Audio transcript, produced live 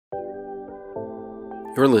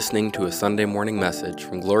You're listening to a Sunday morning message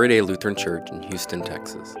from Glory Day Lutheran Church in Houston,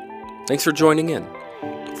 Texas. Thanks for joining in.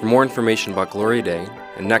 For more information about Glory Day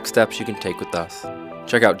and next steps you can take with us,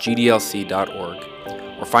 check out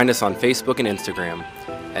gdlc.org or find us on Facebook and Instagram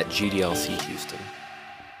at GDLC Houston.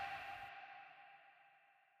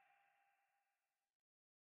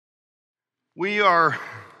 We are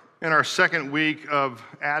in our second week of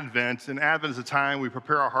Advent, and Advent is a time we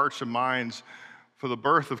prepare our hearts and minds for the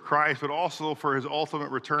birth of Christ, but also for his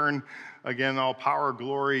ultimate return, again, all power,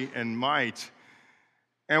 glory, and might.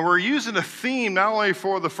 And we're using a theme not only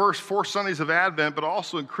for the first 4 Sundays of Advent, but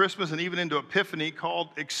also in Christmas and even into Epiphany called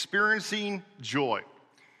Experiencing Joy.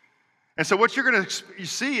 And so what you're going to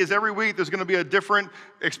see is every week there's going to be a different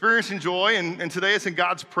experiencing joy, and today it's in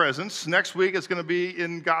God's presence. Next week it's going to be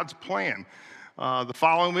in God's plan. The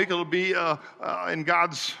following week it'll be in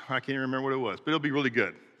God's, I can't even remember what it was, but it'll be really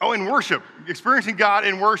good. Oh, in worship, experiencing God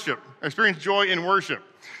in worship, experience joy in worship.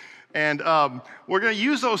 And we're going to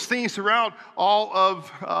use those themes throughout all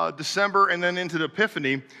of December and then into the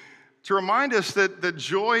Epiphany to remind us that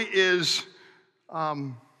joy is,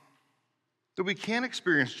 that we can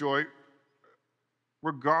experience joy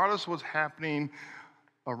regardless of what's happening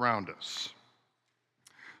around us.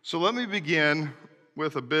 So let me begin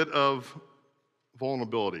with a bit of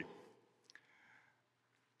vulnerability.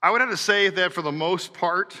 I would have to say that for the most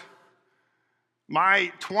part,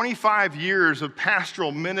 my 25 years of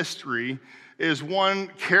pastoral ministry is one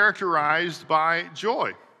characterized by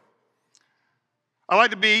joy. I like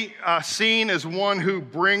to be seen as one who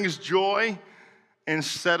brings joy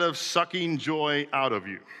instead of sucking joy out of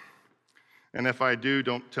you. And if I do,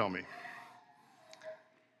 don't tell me.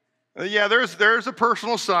 There's a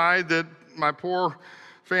personal side that my poor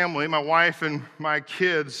family, my wife and my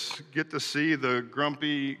kids get to see the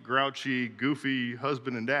grumpy, grouchy, goofy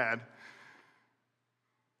husband and dad.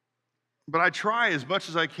 But I try as much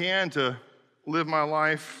as I can to live my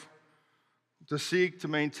life to seek to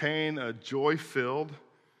maintain a joy-filled,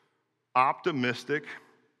 optimistic,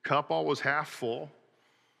 cup always half full,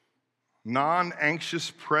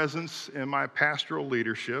 non-anxious presence in my pastoral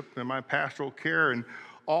leadership and my pastoral care in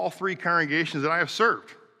all 3 congregations that I have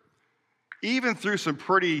served, even through some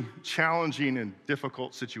pretty challenging and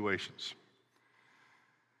difficult situations.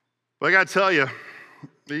 But I got to tell you,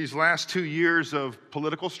 these last 2 years of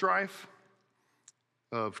political strife,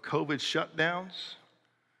 of COVID shutdowns,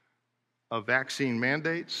 of vaccine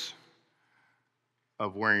mandates,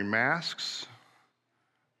 of wearing masks,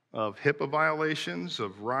 of HIPAA violations,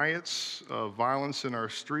 of riots, of violence in our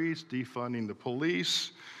streets, defunding the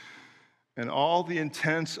police, and all the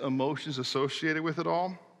intense emotions associated with it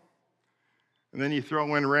all. And then you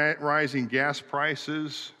throw in rising gas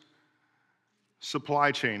prices,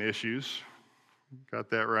 supply chain issues, got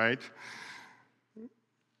that right,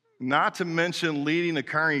 not to mention leading a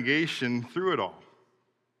congregation through it all.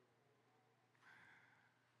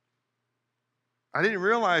 I didn't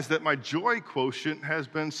realize that my joy quotient has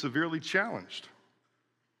been severely challenged.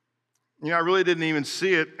 I really didn't even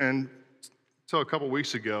see it until a couple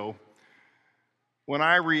weeks ago when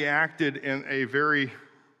I reacted in a very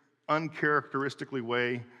uncharacteristically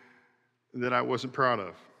way that I wasn't proud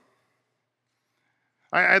of.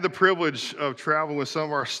 I had the privilege of traveling with some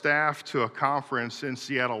of our staff to a conference in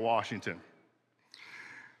Seattle, Washington.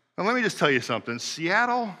 And let me just tell you something.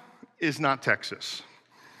 Seattle is not Texas.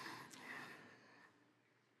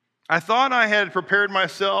 I thought I had prepared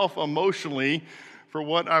myself emotionally for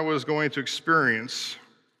what I was going to experience,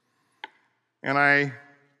 and I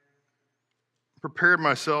prepared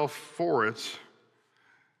myself for it.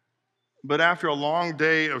 But after a long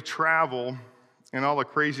day of travel and all the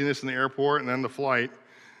craziness in the airport and then the flight,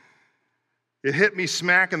 it hit me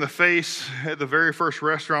smack in the face at the very first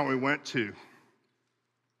restaurant we went to.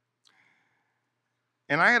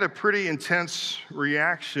 And I had a pretty intense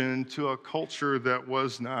reaction to a culture that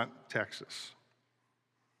was not Texas.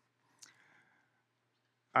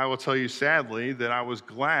 I will tell you sadly that I was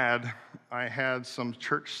glad I had some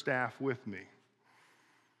church staff with me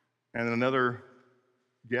and another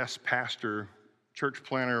guest pastor, church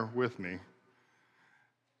planner with me,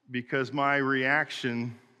 because my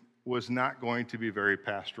reaction was not going to be very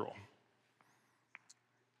pastoral.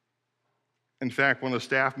 In fact, one of the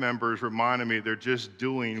staff members reminded me they're just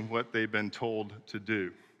doing what they've been told to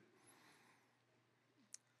do.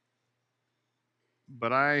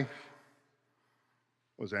 But I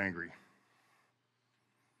was angry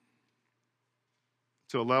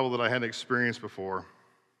to a level that I hadn't experienced before.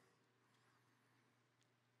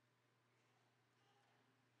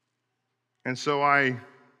 And so I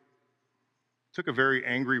took a very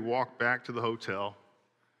angry walk back to the hotel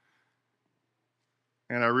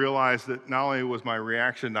And I realized that not only was my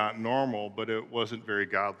reaction not normal, but it wasn't very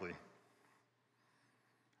godly.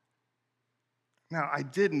 Now, I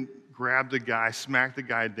didn't grab the guy, smack the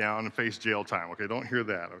guy down, and face jail time, okay? Don't hear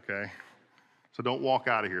that, okay? So don't walk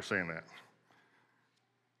out of here saying that.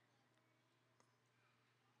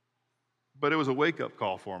 But it was a wake-up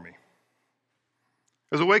call for me. It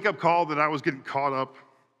was a wake-up call that I was getting caught up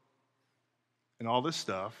in all this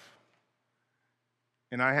stuff,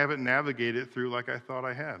 and I haven't navigated through like I thought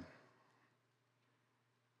I had.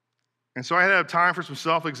 And so I had to have time for some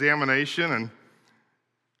self-examination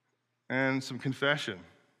and some confession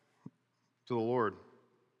to the Lord.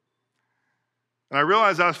 And I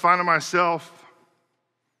realized I was finding myself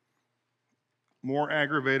more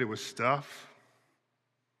aggravated with stuff,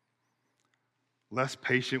 less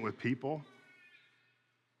patient with people,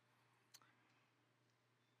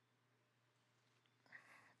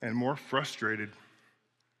 and more frustrated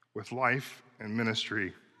with life and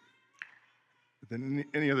ministry than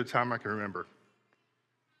any other time I can remember.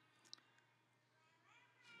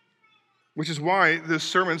 Which is why this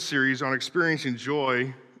sermon series on experiencing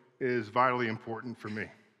joy is vitally important for me.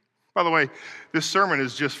 By the way, this sermon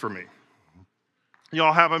is just for me.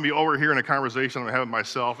 Y'all happen to be over here in a conversation I'm having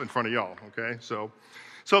myself in front of y'all, okay? So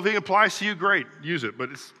if it applies to you, great, use it. But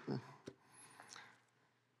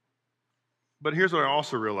here's what I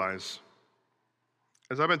also realize.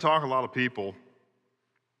 As I've been talking to a lot of people,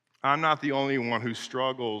 I'm not the only one who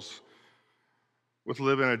struggles with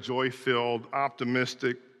living a joy-filled,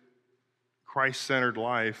 optimistic, Christ-centered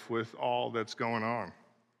life with all that's going on.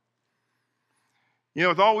 You know,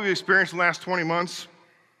 with all we've experienced in the last 20 months,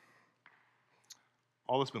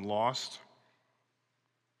 all that's been lost,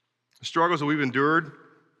 the struggles that we've endured,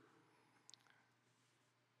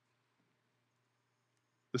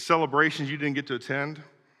 the celebrations you didn't get to attend,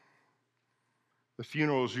 the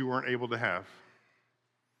funerals you weren't able to have,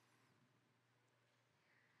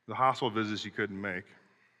 the hospital visits you couldn't make.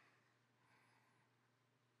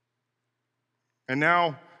 And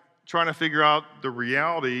now, trying to figure out the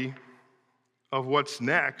reality of what's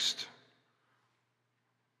next,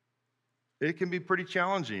 it can be pretty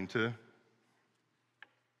challenging to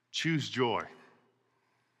choose joy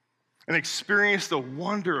and experience the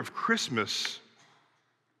wonder of Christmas.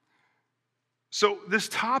 So this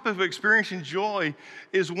topic of experiencing joy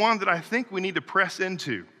is one that I think we need to press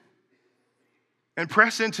into. And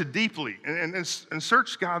press into deeply and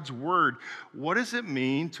search God's word. What does it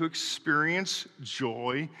mean to experience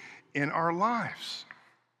joy in our lives?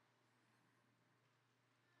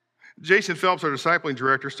 Jason Phelps, our discipling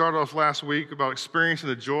director, started off last week about experiencing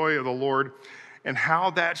the joy of the Lord and how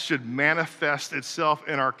that should manifest itself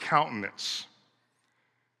in our countenance.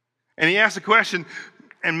 And he asked the question,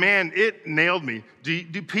 and man, it nailed me.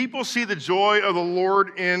 Do people see the joy of the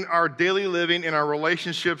Lord in our daily living, in our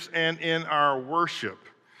relationships, and in our worship?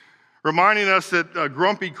 Reminding us that a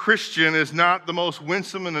grumpy Christian is not the most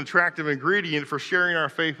winsome and attractive ingredient for sharing our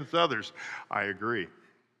faith with others. I agree.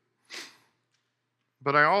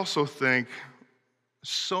 But I also think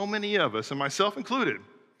so many of us, and myself included,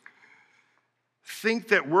 think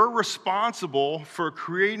that we're responsible for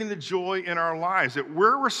creating the joy in our lives, that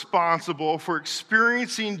we're responsible for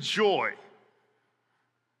experiencing joy.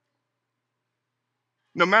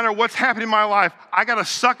 No matter what's happening in my life, I got to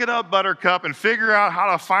suck it up, Buttercup, and figure out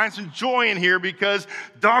how to find some joy in here because,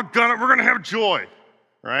 doggone it, we're going to have joy,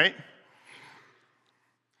 right?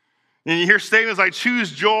 And you hear statements like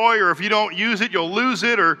choose joy, or if you don't use it, you'll lose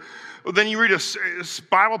it, or then you read a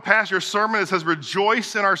Bible passage or sermon that says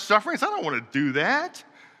rejoice in our sufferings. I don't want to do that.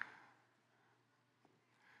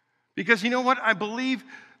 Because you know what? I believe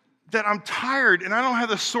that I'm tired and I don't have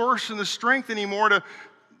the source and the strength anymore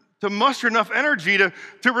to muster enough energy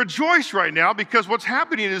to rejoice right now because what's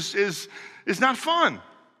happening is not fun.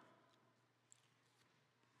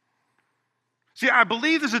 See, I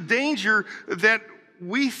believe there's a danger that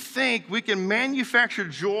we think we can manufacture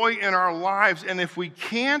joy in our lives, and if we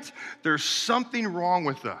can't, there's something wrong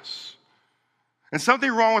with us and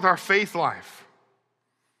something wrong with our faith life.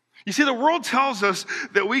 You see, the world tells us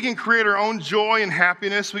that we can create our own joy and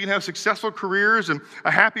happiness. We can have successful careers and a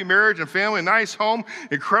happy marriage and family, a nice home,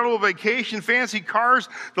 incredible vacation, fancy cars,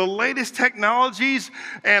 the latest technologies,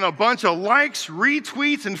 and a bunch of likes,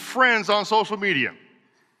 retweets, and friends on social media.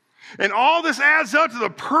 And all this adds up to the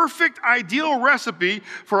perfect, ideal recipe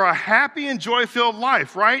for a happy and joy-filled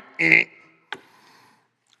life, right?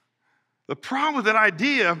 The problem with that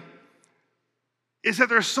idea is that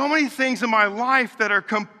there's so many things in my life that are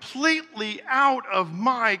completely out of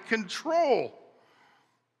my control.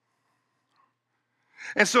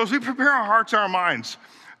 And so as we prepare our hearts and our minds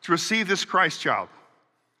to receive this Christ child,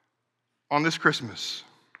 on this Christmas.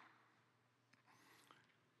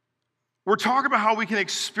 We're talking about how we can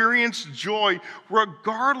experience joy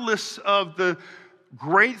regardless of the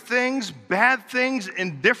great things, bad things,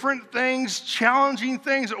 indifferent things, challenging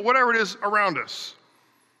things, whatever it is around us.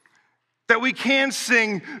 That we can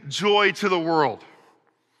sing joy to the world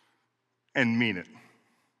and mean it.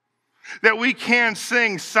 That we can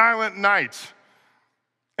sing Silent Night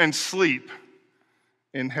and sleep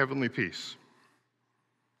in heavenly peace.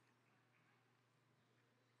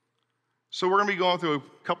 So we're going to be going through a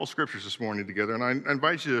couple scriptures this morning together, and I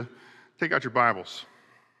invite you to take out your Bibles.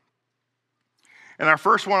 And our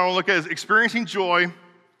first one I want to look at is experiencing joy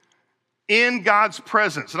in God's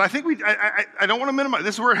presence. And I think I don't want to minimize.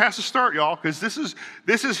 This is where it has to start, y'all, because this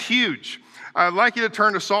is huge. I'd like you to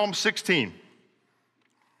turn to Psalm 16.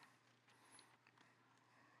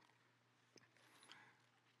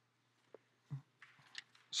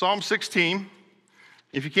 Psalm 16.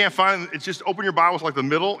 If you can't find it, it's just open your Bibles like the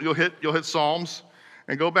middle. You'll hit Psalms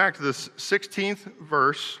and go back to this 16th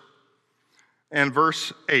verse and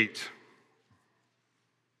verse 8.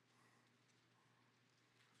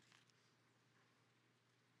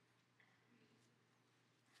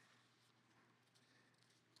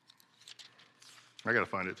 I got to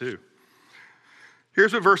find it too.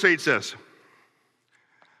 Here's what verse 8 says.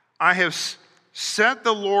 I have set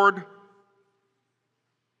the Lord,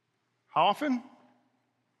 how often?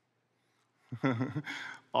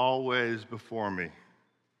 Always before me.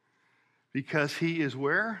 Because he is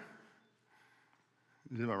where?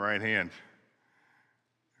 He's in my right hand.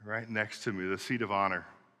 Right next to me, the seat of honor.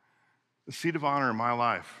 The seat of honor in my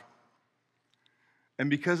life. And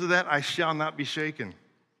because of that, I shall not be shaken.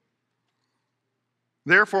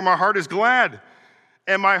 Therefore, my heart is glad,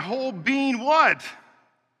 and my whole being what?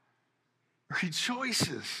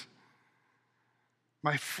 Rejoices.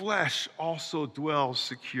 My flesh also dwells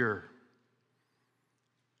secure.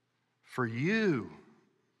 For you,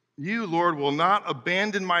 Lord, will not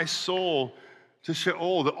abandon my soul to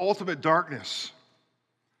Sheol, the ultimate darkness,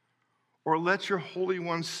 or let your Holy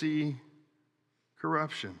One see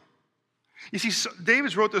corruption. You see,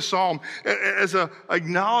 David wrote this psalm as an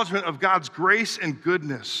acknowledgement of God's grace and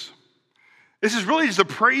goodness. This is really just to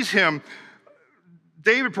praise him.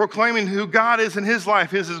 David proclaiming who God is in his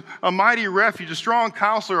life. His is a mighty refuge, a strong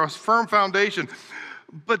counselor, a firm foundation.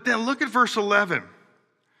 But then look at verse 11.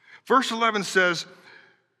 Verse 11 says,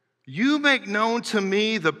 you make known to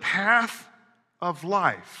me the path of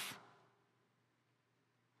life.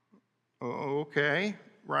 Okay,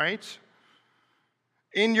 right?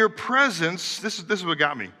 In your presence, this is what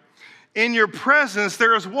got me. In your presence,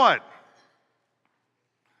 there is what?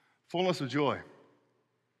 Fullness of joy.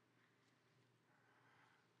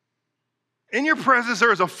 In your presence,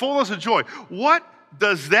 there is a fullness of joy. What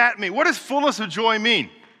does that mean? What does fullness of joy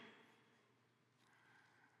mean?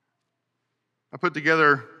 I put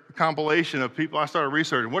together a compilation of people I started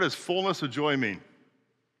researching. What does fullness of joy mean?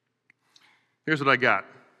 Here's what I got.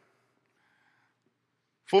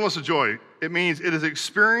 Fullness of joy, it means it is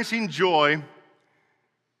experiencing joy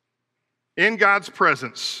in God's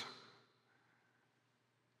presence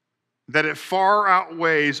that it far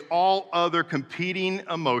outweighs all other competing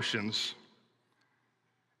emotions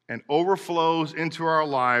and overflows into our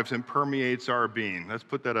lives and permeates our being. Let's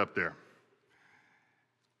put that up there.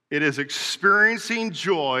 It is experiencing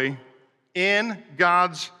joy in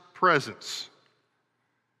God's presence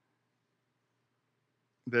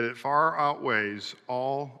that it far outweighs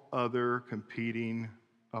all other competing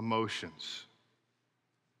emotions.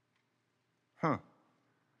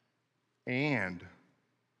 And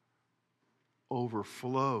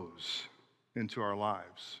overflows into our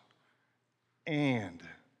lives and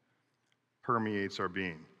permeates our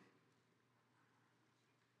being.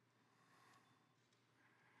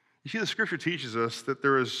 You see, the scripture teaches us that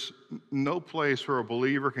there is no place where a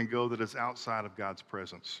believer can go that is outside of God's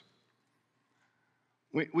presence.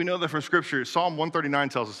 We know that from scripture. Psalm 139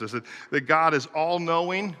 tells us this, that God is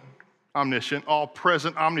all-knowing, omniscient,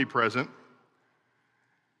 all-present, omnipresent.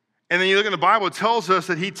 And then you look in the Bible, it tells us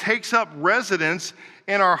that he takes up residence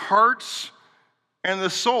in our hearts and the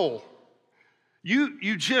soul.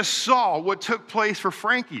 You just saw what took place for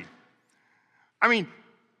Frankie. I mean,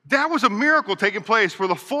 that was a miracle taking place where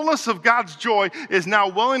the fullness of God's joy is now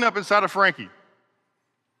welling up inside of Frankie.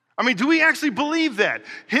 I mean, do we actually believe that?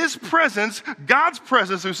 His presence, God's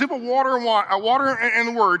presence, through simple water and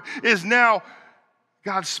the word, is now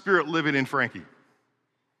God's Spirit living in Frankie.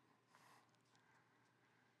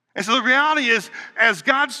 And so the reality is, as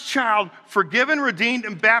God's child, forgiven, redeemed,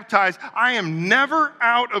 and baptized, I am never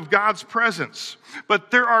out of God's presence.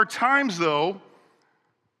 But there are times, though,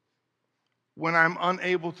 when I'm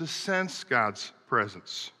unable to sense God's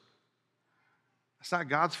presence. It's not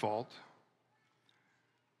God's fault.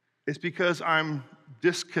 It's because I'm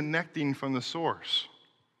disconnecting from the source.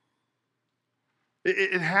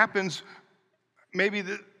 It happens, maybe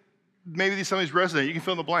some of these resonate. You can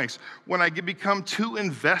fill in the blanks. When I become too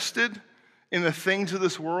invested in the things of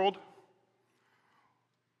this world,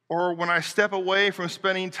 or when I step away from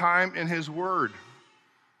spending time in His Word,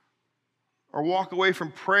 or walk away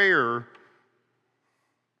from prayer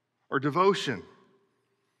or devotion.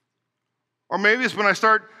 Or maybe it's when I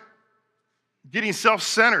start getting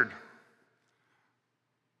self-centered,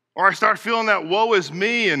 or I start feeling that woe is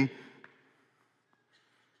me and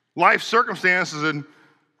life circumstances, and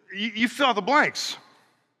you fill out the blanks.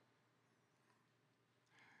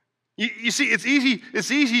 You see, it's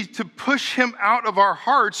easy to push Him out of our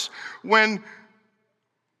hearts when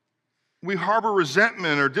we harbor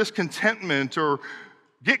resentment or discontentment, or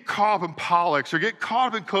get caught up in politics, or get caught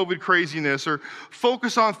up in COVID craziness, or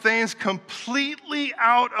focus on things completely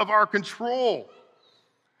out of our control.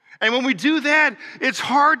 And when we do that, it's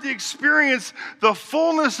hard to experience the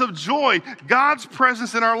fullness of joy, God's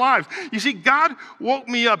presence in our lives. You see, God woke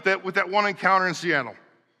me up with that one encounter in Seattle.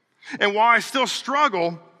 And while I still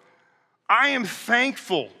struggle, I am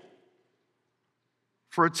thankful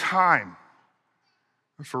for a time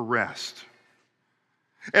for rest.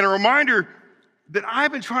 And a reminder that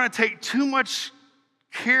I've been trying to take too much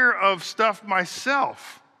care of stuff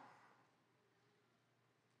myself.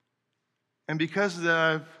 And because of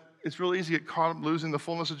that, it's really easy to get caught up losing the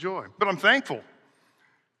fullness of joy. But I'm thankful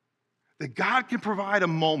that God can provide a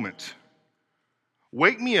moment,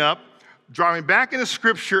 wake me up, draw me back into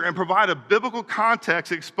Scripture, and provide a biblical context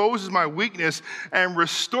that exposes my weakness and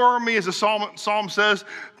restore me, as the Psalm says,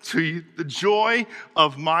 to the joy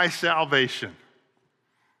of my salvation.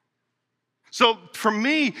 So for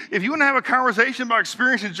me, if you want to have a conversation about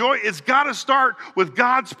experiencing joy, it's got to start with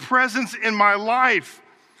God's presence in my life,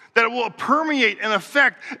 that it will permeate and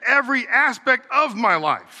affect every aspect of my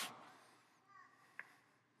life.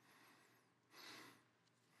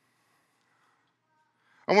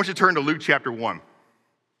 I want you to turn to Luke chapter 1.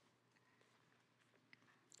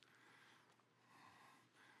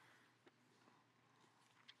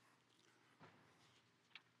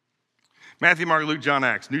 Matthew, Mark, Luke, John,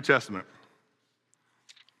 Acts, New Testament.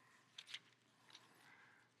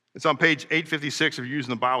 It's on page 856 if you're using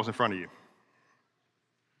the Bibles in front of you.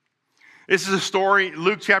 This is a story,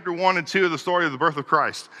 Luke chapter 1 and 2, of the story of the birth of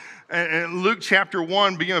Christ. And Luke chapter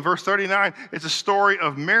 1, beginning with verse 39, it's a story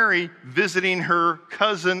of Mary visiting her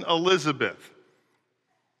cousin Elizabeth.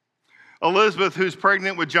 Elizabeth, who's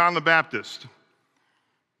pregnant with John the Baptist.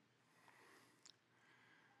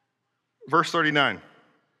 Verse 39.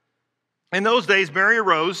 In those days, Mary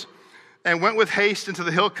arose and went with haste into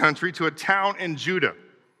the hill country to a town in Judah.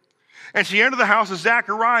 And she entered the house of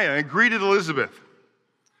Zechariah and greeted Elizabeth.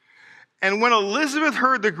 And when Elizabeth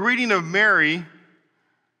heard the greeting of Mary,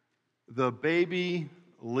 the baby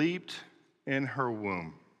leaped in her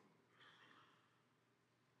womb.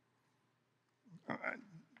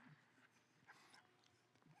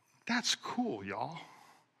 That's cool, y'all.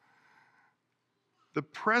 The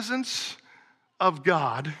presence of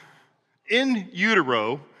God in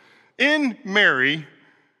utero, in Mary,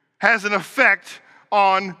 has an effect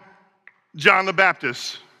on John the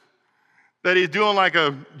Baptist, that he's doing like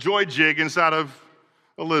a joy jig inside of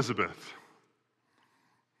Elizabeth.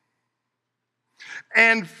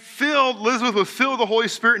 And Elizabeth was filled with the Holy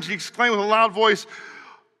Spirit, and she exclaimed with a loud voice,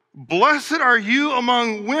 "Blessed are you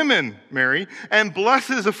among women, Mary, and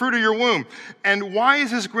blessed is the fruit of your womb. And why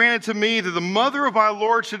is this granted to me, that the mother of our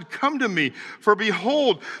Lord should come to me? For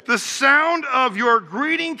behold, the sound of your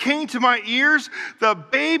greeting came to my ears. The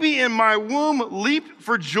baby in my womb leaped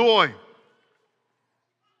for joy."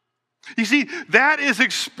 You see, that is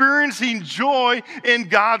experiencing joy in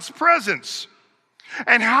God's presence.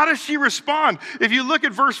 And how does she respond? If you look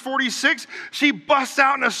at verse 46, she busts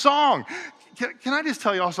out in a song. Can I just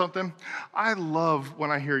tell y'all something? I love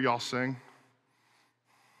when I hear y'all sing.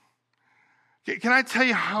 Can I tell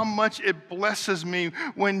you how much it blesses me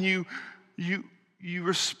when you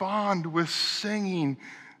respond with singing?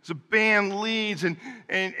 As a band leads and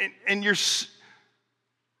you're.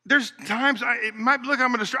 There's times it might look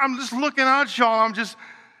I'm just looking at y'all.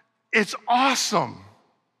 It's awesome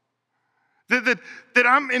that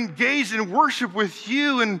I'm engaged in worship with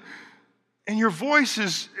you, and your voice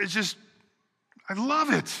is just. I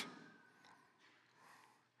love it.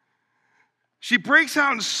 She breaks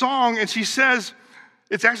out in song and she says,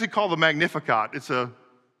 it's actually called the Magnificat. It's a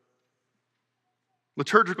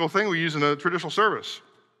liturgical thing we use in a traditional service.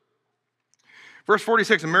 Verse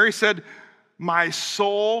 46, and Mary said, My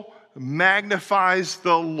soul magnifies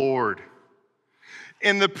the Lord.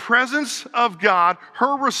 In the presence of God,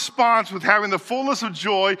 her response with having the fullness of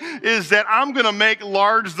joy is that I'm going to make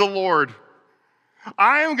large the Lord.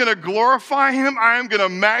 I am going to glorify him. I am going to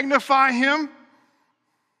magnify him.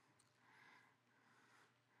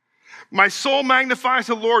 My soul magnifies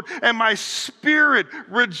the Lord, and my spirit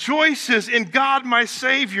rejoices in God my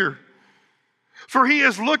Savior. For he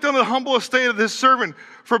has looked on the humble estate of his servant.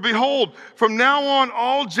 For behold, from now on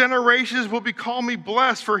all generations will be called me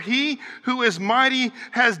blessed. For he who is mighty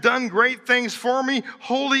has done great things for me.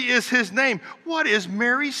 Holy is his name. What is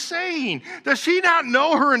Mary saying? Does she not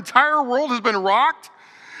know her entire world has been rocked?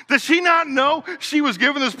 Does she not know she was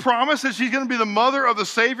given this promise that she's going to be the mother of the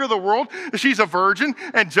Savior of the world? She's a virgin,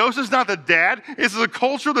 and Joseph's not the dad. This is a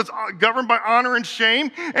culture that's governed by honor and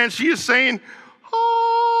shame, and she is saying,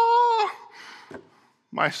 oh,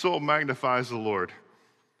 my soul magnifies the Lord.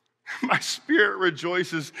 My spirit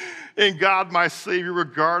rejoices in God, my Savior,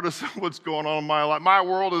 regardless of what's going on in my life. My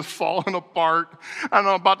world is falling apart. I know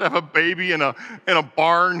I'm about to have a baby in a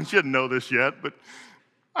barn. She didn't know this yet, but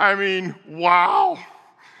I mean, wow.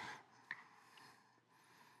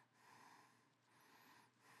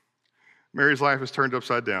 Mary's life is turned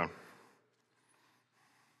upside down.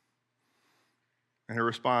 And her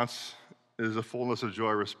response is a fullness of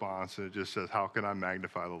joy response. And it just says, how can I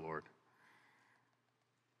magnify the Lord?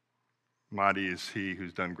 Mighty is he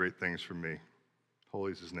who's done great things for me.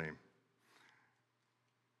 Holy is his name.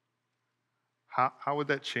 How would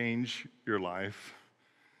that change your life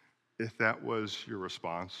if that was your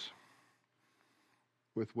response?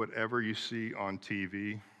 With whatever you see on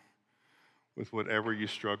TV, with whatever you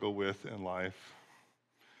struggle with in life,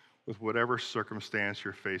 with whatever circumstance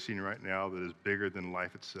you're facing right now that is bigger than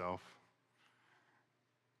life itself,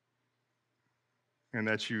 and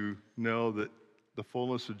that you know that the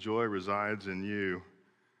fullness of joy resides in you,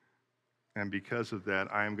 and because of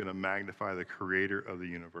that, I am going to magnify the creator of the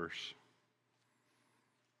universe.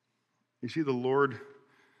 You see, the Lord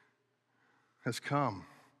has come.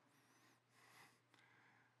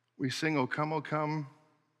 We sing, O come,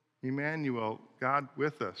 Emmanuel, God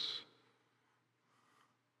with us.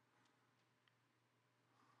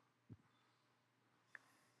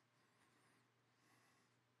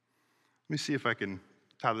 Let me see if I can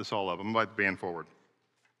tie this all up. I'm going to invite the band forward.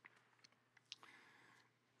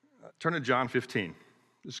 Turn to John 15.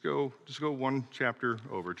 Just go one chapter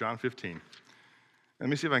over, John 15. Let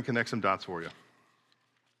me see if I can connect some dots for you.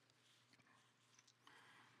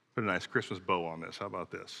 Put a nice Christmas bow on this. How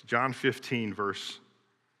about this? John 15, verse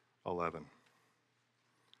 11.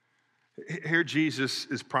 Here Jesus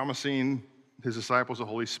is promising his disciples the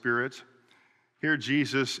Holy Spirit. Here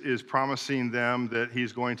Jesus is promising them that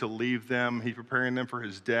he's going to leave them. He's preparing them for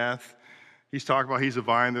his death. He's talking about he's the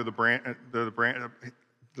vine, they're the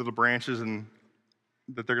branches, and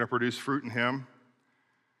that they're going to produce fruit in him.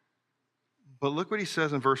 But look what he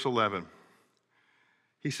says in verse 11.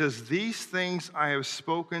 He says, these things I have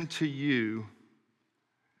spoken to you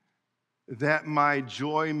that my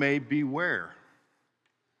joy may be where?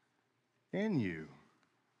 In you.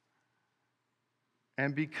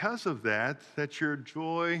 And because of that your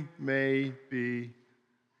joy may be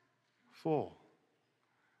full.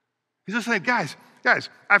 He's just saying, guys,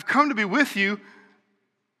 I've come to be with you,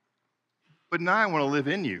 but now I want to live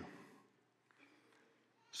in you.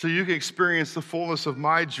 So you can experience the fullness of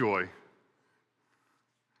my joy.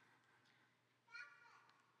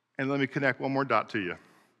 And let me connect one more dot to you.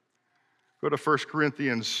 Go to 1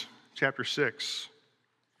 Corinthians chapter 6.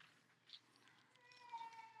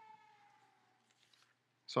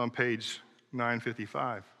 It's on page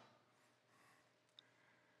 955.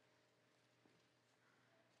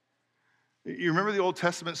 You remember the Old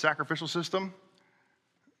Testament sacrificial system?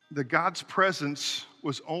 That God's presence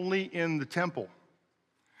was only in the temple.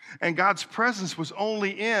 And God's presence was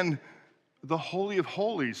only in the Holy of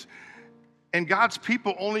Holies. And God's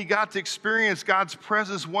people only got to experience God's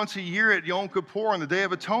presence once a year at Yom Kippur on the Day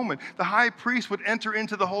of Atonement. The high priest would enter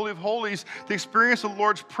into the Holy of Holies to experience the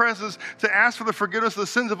Lord's presence, to ask for the forgiveness of the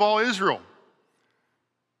sins of all Israel.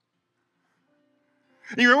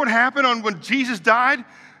 And you remember what happened when Jesus died?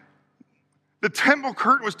 The temple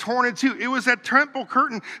curtain was torn in two. It was that temple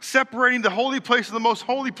curtain separating the holy place from the most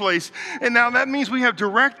holy place. And now that means we have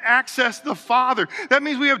direct access to the Father. That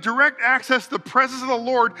means we have direct access to the presence of the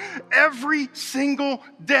Lord every single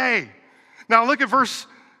day. Now look at verse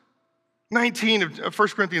 19 of 1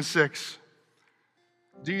 Corinthians 6.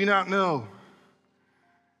 Do you not know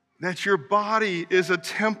that your body is a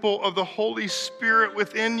temple of the Holy Spirit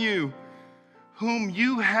within you, whom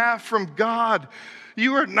you have from God?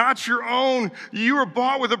 You are not your own. You were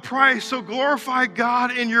bought with a price, so glorify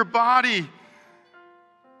God in your body.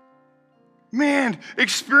 Man,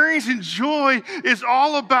 experiencing joy is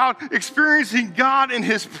all about experiencing God in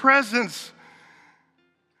His presence.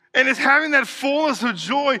 And it's having that fullness of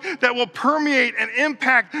joy that will permeate and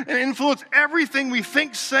impact and influence everything we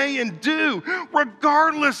think, say, and do,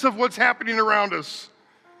 regardless of what's happening around us.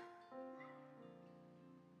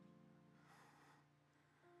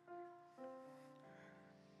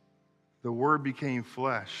 The Word became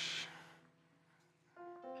flesh.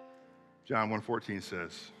 John 1:14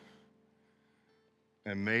 says,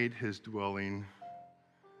 and made His dwelling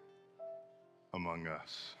among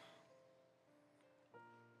us.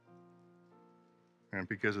 And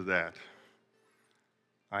because of that,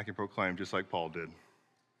 I can proclaim, just like Paul did,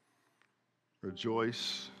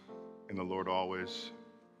 rejoice in the Lord always.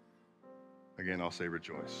 Again, I'll say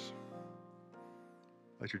rejoice.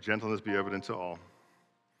 Let your gentleness be evident to all.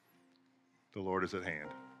 The Lord is at hand.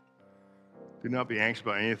 Do not be anxious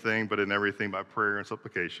about anything, but in everything by prayer and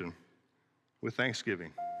supplication, with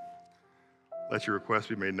thanksgiving. Let your requests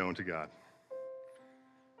be made known to God.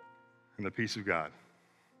 And the peace of God,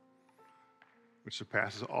 which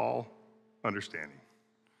surpasses all understanding,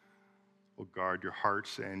 will guard your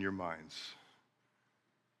hearts and your minds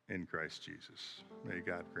in Christ Jesus. May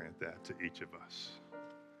God grant that to each of us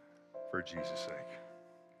for Jesus' sake.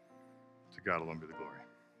 To God alone be the glory.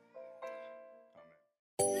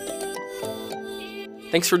 Amen.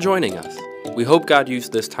 Thanks for joining us. We hope God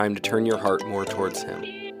used this time to turn your heart more towards Him.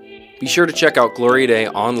 Be sure to check out Glory Day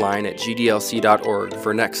online at gdlc.org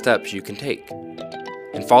for next steps you can take.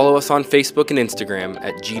 And follow us on Facebook and Instagram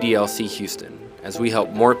at GDLC Houston as we help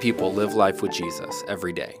more people live life with Jesus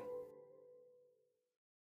every day.